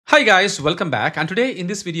Hi guys, welcome back. And today in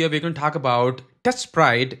this video, we're going to talk about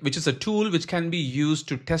TestSprite, which is a tool which can be used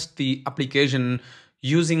to test the application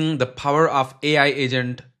using the power of AI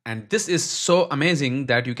agent. And this is so amazing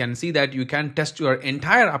that you can see that you can test your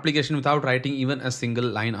entire application without writing even a single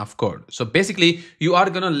line of code. So basically, you are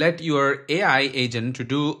going to let your AI agent to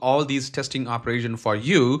do all these testing operation for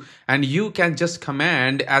you, and you can just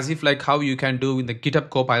command as if like how you can do in the GitHub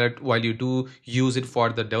Copilot while you do use it for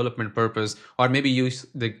the development purpose, or maybe use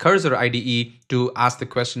the cursor IDE to ask the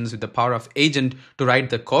questions with the power of agent to write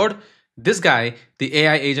the code. This guy, the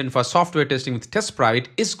AI agent for software testing with TestSprite,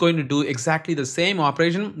 is going to do exactly the same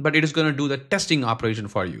operation, but it is going to do the testing operation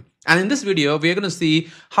for you. And in this video, we are going to see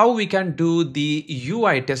how we can do the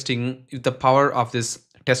UI testing with the power of this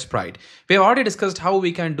TestSprite. We have already discussed how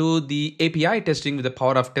we can do the API testing with the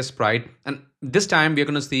power of TestSprite, and this time we are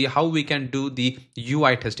going to see how we can do the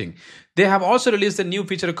UI testing. They have also released a new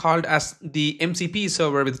feature called as the MCP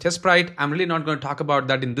server with TestSprite. I'm really not going to talk about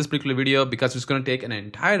that in this particular video because it's going to take an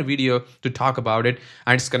entire video to talk about it,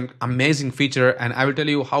 and it's an amazing feature, and I will tell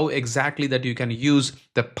you how exactly that you can use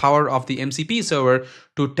the power of the MCP server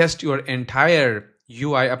to test your entire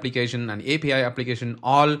UI application and API application,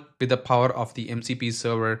 all with the power of the MCP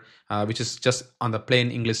server, which is just on the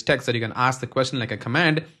plain English text that you can ask the question like a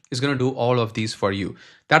command is going to do all of these for you.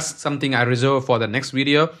 That's something I reserve for the next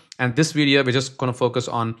video. And this video, we're just going to focus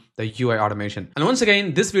on the UI automation. And once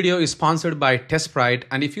again, this video is sponsored by TestSprite.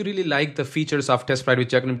 And if you really like the features of TestSprite,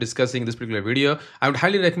 which I'm going to be discussing in this particular video, I would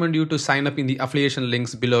highly recommend you to sign up in the affiliation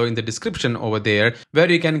links below in the description over there,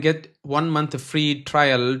 where you can get 1 month free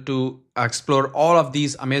trial to explore all of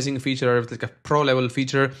these amazing features, like a pro level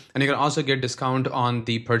feature, and you can also get discount on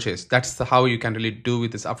the purchase. That's how you can really do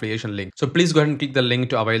with this affiliation link. So please go ahead and click the link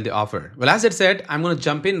to avail the offer. Well, as I said, I'm going to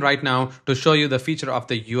jump in right now to show you the feature of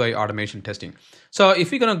the UI automation testing. So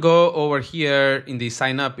if you're going to go over here in the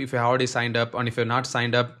sign up, if you're already signed up, and if you're not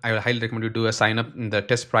signed up, I will highly recommend you do a sign up in the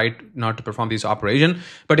TestSprite not to perform this operation.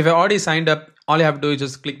 But if you're already signed up, all you have to do is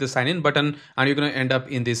just click the sign in button, and you're going to end up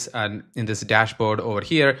in this dashboard over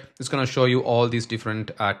here. It's going to show you all these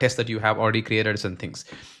different tests that you have already created and things.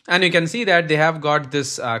 And you can see that they have got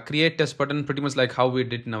this create test button, pretty much like how we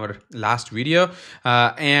did in our last video.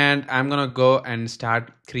 And I'm going to go and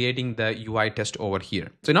start creating the UI test over here.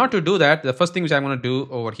 So in order to do that, the first thing which I'm going to do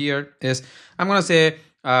over here is I'm going to say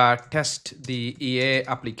test the EA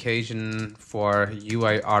application for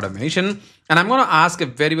UI automation. And I'm going to ask a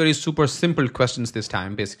very super simple questions this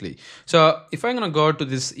time, basically. So if I'm going to go to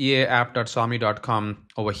this eaapp.somi.com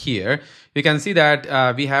over here, you can see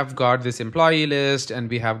that we have got this employee list, and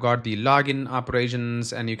we have got the login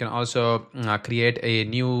operations, and you can also create a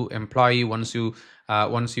new employee once you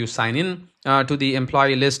sign in to the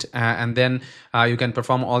employee list, and then you can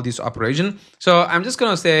perform all these operations. So I'm just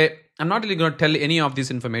going to say, I'm not really going to tell any of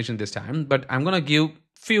this information this time, but I'm going to give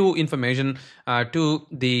few information to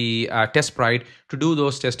the TestSprite to do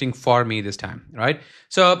those testing for me this time, right?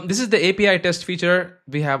 So this is the API test feature.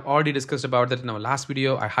 We have already discussed about that in our last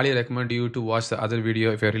video. I highly recommend you to watch the other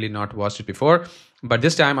video if you really not watched it before. But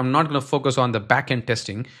this time I'm not going to focus on the backend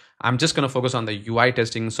testing. I'm just going to focus on the UI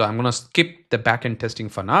testing. So I'm going to skip the backend testing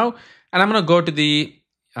for now, and I'm going to go to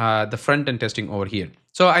the front end testing over here.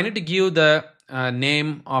 So I need to give the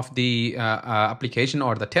name of the application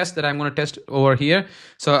or the test that I'm going to test over here.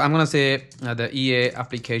 So I'm going to say the EA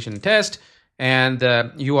application test, and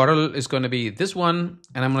the URL is going to be this one,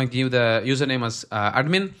 and I'm going to give the username as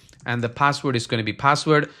admin, and the password is going to be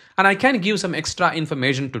password, and I can give some extra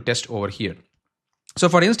information to test over here. So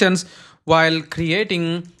for instance, while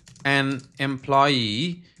creating an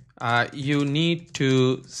employee, you need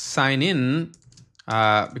to sign in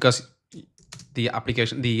because the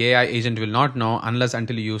application, the AI agent will not know unless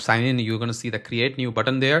until you sign in. You're going to see the create new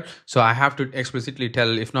button there. So I have to explicitly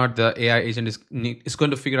tell, if not, the AI agent is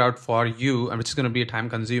going to figure out for you, and which is going to be time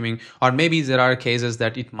consuming, or maybe there are cases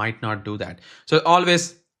that it might not do that. So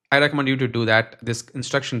always I recommend you to do that, this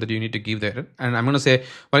instruction that you need to give there. And I'm going to say,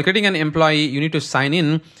 while creating an employee, you need to sign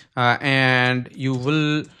in, and you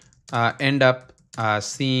will end up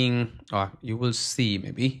seeing, or you will see,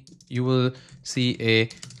 maybe you will see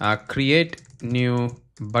a create new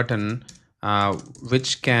button,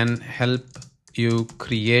 which can help you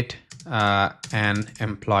create an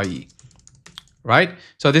employee, right?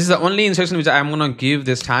 So this is the only instruction which I'm going to give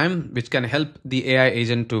this time, which can help the AI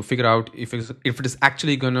agent to figure out if it is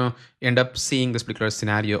actually going to end up seeing this particular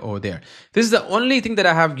scenario over there. This is the only thing that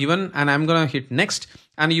I have given, and I'm going to hit next,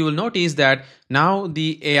 and you will notice that now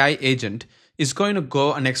the AI agent is going to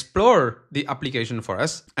go and explore the application for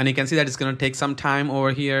us. And you can see that it's going to take some time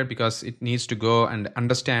over here because it needs to go and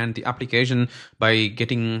understand the application by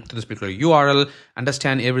getting to this particular URL,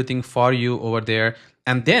 understand everything for you over there.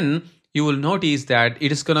 And then you will notice that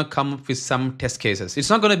it is going to come up with some test cases. It's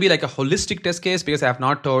not going to be like a holistic test case because I have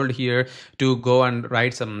not told here to go and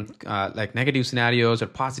write some like negative scenarios or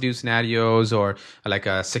positive scenarios or like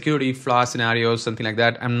a security flaw scenarios, something like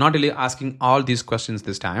that. I'm not really asking all these questions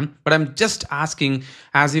this time, but I'm just asking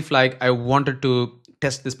as if like I wanted to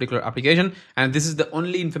test this particular application, and this is the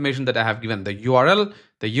only information that I have given: the URL,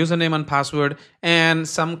 the username and password, and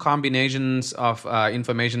some combinations of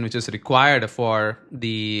information which is required for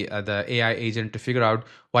the AI agent to figure out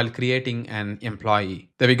while creating an employee.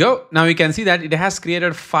 There we go. Now you can see that it has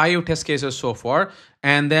created 5 test cases so far.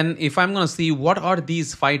 And then if I'm going to see what are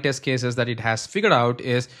these 5 test cases that it has figured out,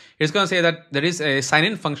 is it's going to say that there is a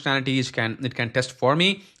sign-in functionality it can test for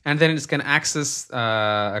me, and then it can access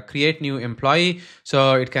a create new employee.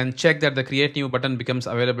 So it can check that the create new button becomes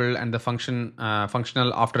available and the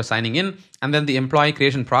functional after signing in, and then the employee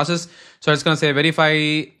creation process. So it's going to say verify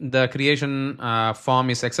the creation form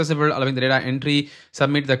is accessible, allowing the data entry,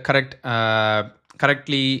 submit the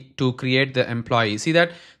correctly to create the employee. See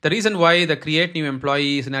that the reason why the create new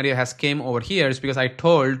employee scenario has came over here is because I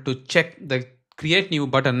told to check the create new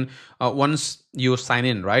button once you sign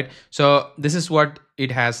in, right? So this is what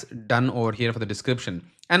it has done over here for the description.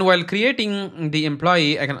 And while creating the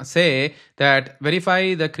employee, I can say that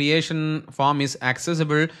verify the creation form is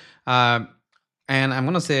accessible. And I'm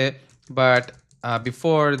going to say, but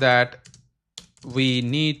before that, we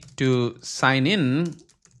need to sign in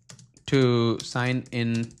to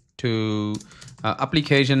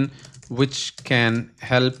application which can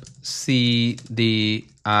help see the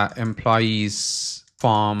employees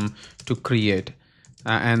form to create,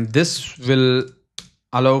 and this will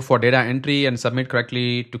allow for data entry and submit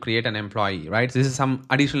correctly to create an employee, right? This is some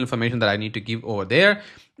additional information that I need to give over there.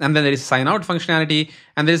 And then there is sign out functionality,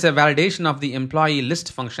 and there is a validation of the employee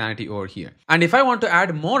list functionality over here. And if I want to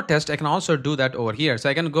add more tests, I can also do that over here. So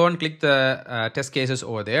I can go and click the test cases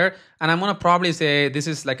over there, and I'm going to probably say this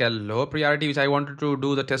is like a low priority which I wanted to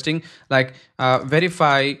do the testing, like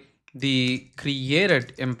verify the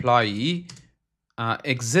created employee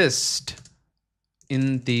exists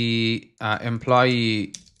in the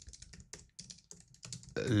employee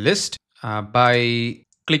list by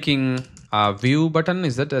clicking view button.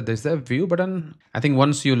 Is that there's a view button? I think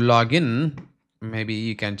once you log in, maybe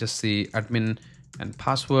you can just see admin and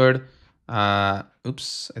password.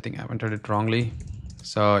 Oops, I think I entered it wrongly.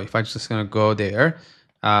 So if I'm just going to go there,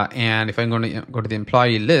 and if I'm going to go to the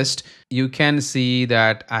employee list, you can see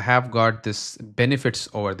that I have got this benefits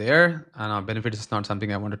over there. And benefits is not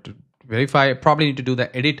something I wanted to verify. I probably need to do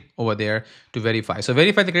the edit over there to verify. So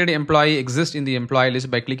verify the created employee exists in the employee list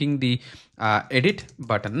by clicking the edit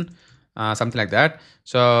button, something like that.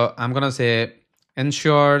 So I'm going to say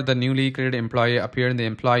ensure the newly created employee appear in the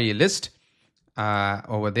employee list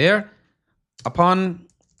over there. Upon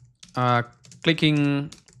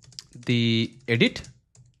clicking the edit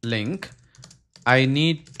link, I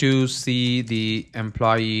need to see the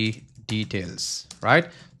employee details, right?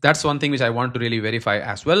 That's one thing which I want to really verify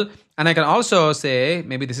as well. And I can also say,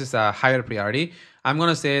 maybe this is a higher priority. I'm going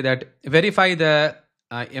to say that verify the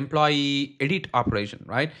employee edit operation,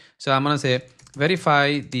 right? So I'm going to say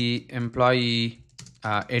verify the employee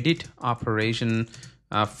edit operation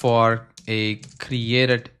for a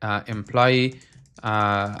created employee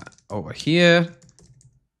over here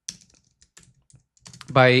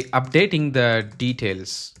by updating the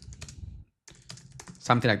details,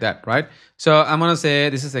 something like that, right? So I'm going to say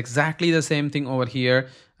this is exactly the same thing over here.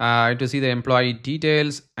 To see the employee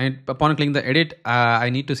details, and upon clicking the edit, I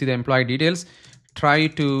need to see the employee details. Try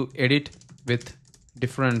to edit with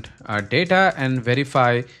different data and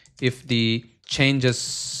verify if the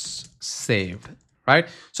changes saved, right?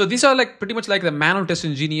 So these are like pretty much like the manual test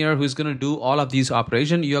engineer who's going to do all of these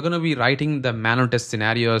operations. You're going to be writing the manual test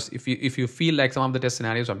scenarios if you feel like some of the test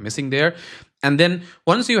scenarios are missing there. And then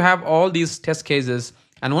once you have all these test cases,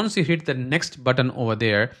 and once you hit the next button over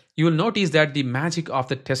there, you will notice that the magic of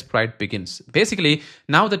the TestSprite begins. Basically,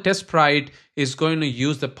 now the TestSprite is going to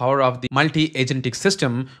use the power of the multi-agentic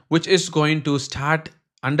system, which is going to start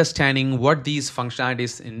understanding what these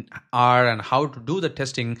functionalities are and how to do the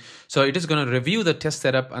testing. So it is going to review the test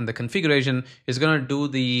setup and the configuration. It's going to do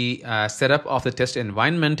the setup of the test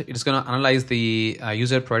environment. It is going to analyze the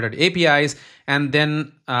user provided APIs, and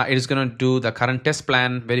then it is going to do the current test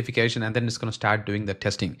plan verification, and then it's going to start doing the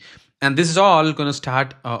testing. And this is all going to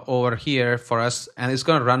start over here for us, and it's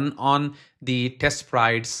going to run on the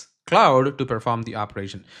TestSprite's cloud to perform the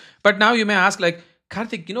operation. But now you may ask, like,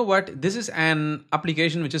 Karthik, you know what? This is an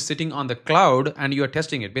application which is sitting on the cloud and you are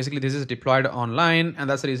testing it. Basically, this is deployed online, and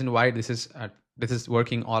that's the reason why this is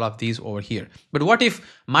working all of these over here. But what if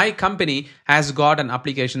my company has got an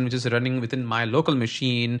application which is running within my local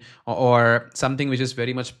machine, or something which is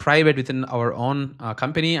very much private within our own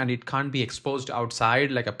company, and it can't be exposed outside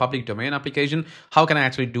like a public domain application? How can I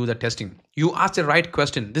actually do the testing? You asked the right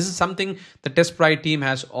question. This is something the TestSprite team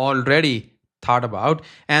has already thought about,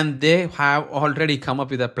 and they have already come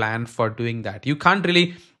up with a plan for doing that. You can't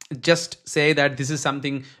really just say that this is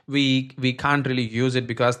something we can't really use it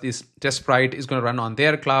because this TestSprite is going to run on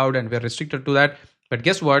their cloud and we're restricted to that. But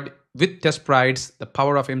guess what? With TestSprites, the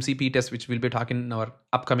power of MCP test, which we'll be talking in our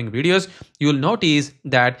upcoming videos, you'll notice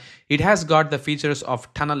that it has got the features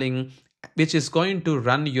of tunneling, which is going to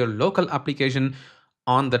run your local application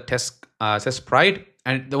on the TestSprite.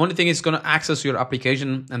 And the only thing is going to access your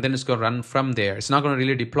application, and then it's going to run from there. It's not going to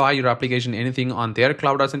really deploy your application, anything on their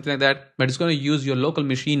cloud or something like that, but it's going to use your local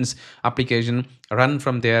machine's application, run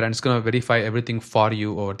from there, and it's going to verify everything for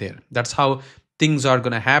you over there. That's how things are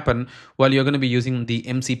going to happen while you're going to be using the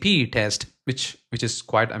MCP test, which is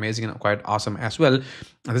quite amazing and quite awesome as well.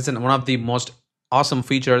 This is one of the most awesome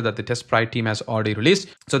feature that the TestSprite team has already released.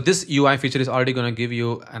 So this UI feature is already going to give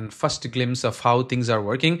you a first glimpse of how things are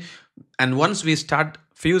working. And once we start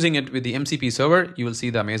fusing it with the MCP server, you will see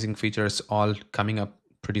the amazing features all coming up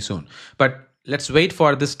pretty soon. But let's wait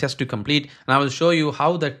for this test to complete, and I will show you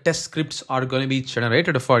how the test scripts are going to be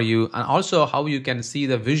generated for you, and also how you can see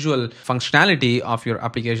the visual functionality of your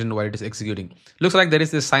application while it is executing. Looks like there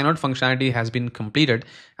is this sign out functionality has been completed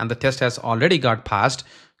and the test has already got passed.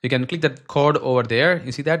 You can click that code over there.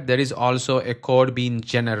 You see that there is also a code being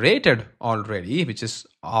generated already, which is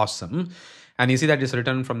awesome. And you see that it's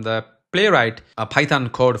written from the Playwright Python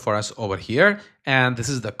code for us over here. And this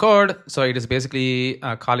is the code. So it is basically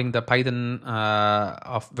calling the Python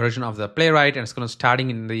version of the Playwright, and it's going to starting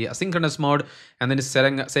in the asynchronous mode. And then it's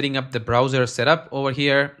setting up the browser setup over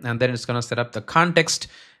here. And then it's going to set up the context,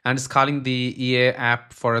 and it's calling the EA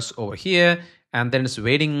app for us over here. And then it's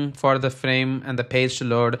waiting for the frame and the page to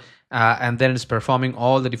load, and then it's performing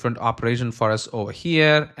all the different operations for us over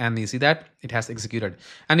here, and you see that it has executed.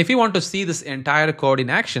 And if you want to see this entire code in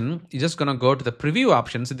action, you're just going to go to the preview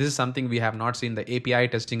options. This is something we have not seen, the API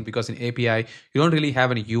testing, because in API you don't really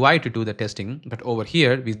have any UI to do the testing, but over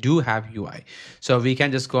here we do have UI. So we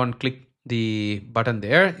can just go and click the button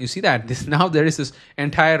there. You see that this now there is this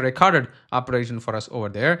entire recorded operation for us over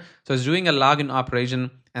there. So it's doing a login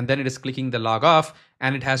operation, and then it is clicking the log off,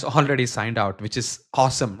 and it has already signed out, which is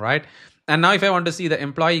awesome, right? And now if I want to see the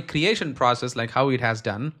employee creation process, like how it has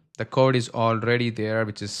done, the code is already there,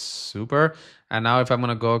 which is super. And now if I'm going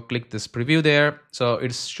to go click this preview there, so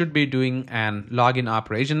it should be doing an login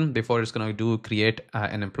operation before it's going to create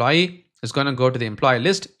an employee. It's going to go to the employee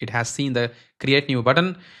list. It has seen the create new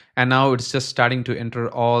button, and now it's just starting to enter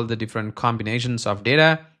all the different combinations of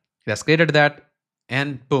data. It has created that,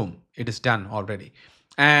 and boom, it is done already.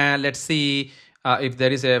 And let's see if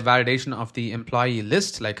there is a validation of the employee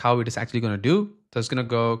list, like how it is actually going to do. So it's going to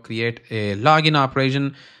go create a login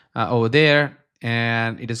operation over there,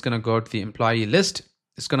 and it is going to go to the employee list.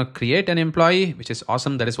 It's going to create an employee, which is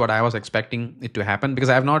awesome. That is what I was expecting it to happen, because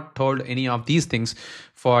I have not told any of these things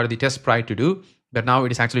for the TestSprite to do, but now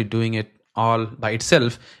it is actually doing it all by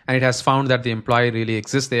itself, and it has found that the employee really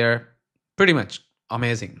exists there. Pretty much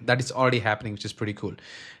amazing. That is already happening, which is pretty cool.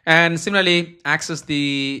 And similarly, access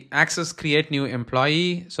create new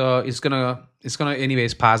employee. So it's gonna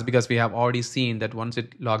anyways pass, because we have already seen that once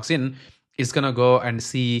it logs in, it's gonna go and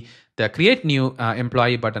see the create new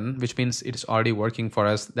employee button, which means it is already working for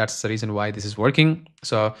us. That's the reason why this is working.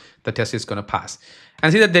 So the test is gonna pass.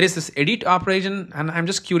 And see that there is this edit operation, and I'm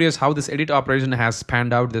just curious how this edit operation has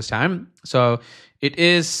panned out this time. So it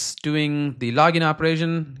is doing the login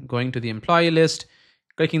operation, going to the employee list,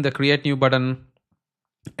 clicking the create new button,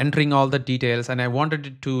 entering all the details, and I wanted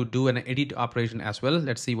it to do an edit operation as well.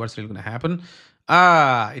 Let's see what's really going to happen.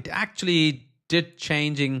 It actually did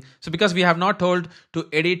changing. So because we have not told to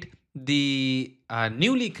edit the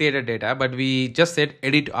newly created data, but we just said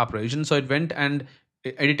edit operation. So it went and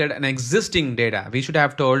edited an existing data. We should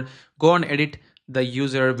have told go and edit the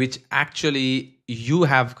user which actually you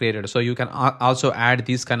have created. So you can also add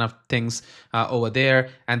these kind of things over there,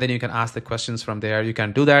 and then you can ask the questions from there. You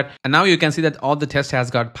can do that, and now you can see that all the test has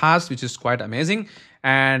got passed, which is quite amazing.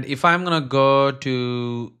 And if I'm gonna go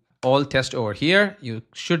to all test over here, you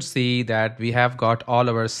should see that we have got all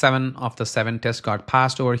our 7 of the 7 tests got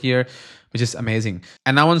passed over here. which is amazing.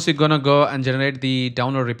 And now once you're gonna go and generate the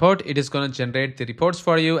download report, it is gonna generate the reports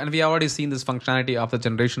for you. And we already seen this functionality of the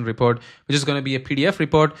generation report, which is gonna be a PDF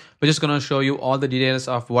report, which is gonna show you all the details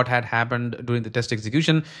of what had happened during the test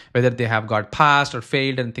execution, whether they have got passed or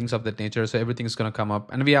failed and things of that nature. So everything is gonna come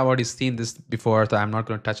up. And we have already seen this before, so I'm not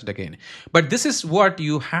gonna touch it again. But this is what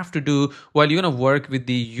you have to do while you're gonna work with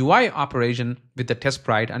the UI operation with the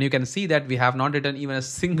TestSprite. And you can see that we have not written even a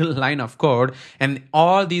single line of code, and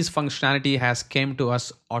all these functionality has came to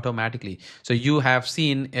us automatically. So you have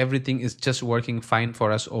seen everything is just working fine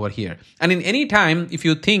for us over here. And in any time, if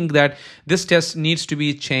you think that this test needs to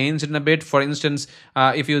be changed in a bit, for instance,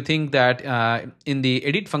 if you think that in the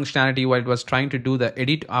edit functionality, while it was trying to do the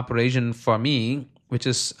edit operation for me, which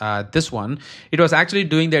is this one, it was actually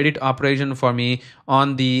doing the edit operation for me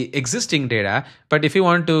on the existing data. But if you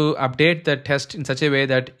want to update the test in such a way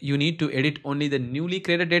that you need to edit only the newly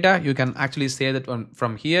created data, you can actually say that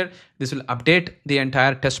from here, this will update the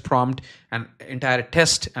entire test prompt and entire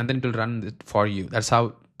test, and then it will run it for you. That's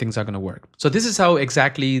how things are going to work. So this is how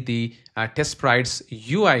exactly the TestSprite's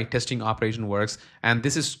UI testing operation works. And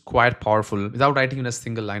this is quite powerful without writing in a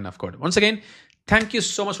single line of code. Once again, thank you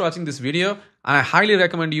so much for watching this video. I highly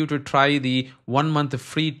recommend you to try the 1 month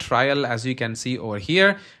free trial, as you can see over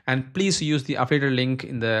here. And please use the affiliate link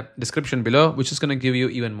in the description below, which is going to give you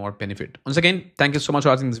even more benefit. Once again, thank you so much for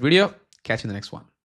watching this video. Catch you in the next one.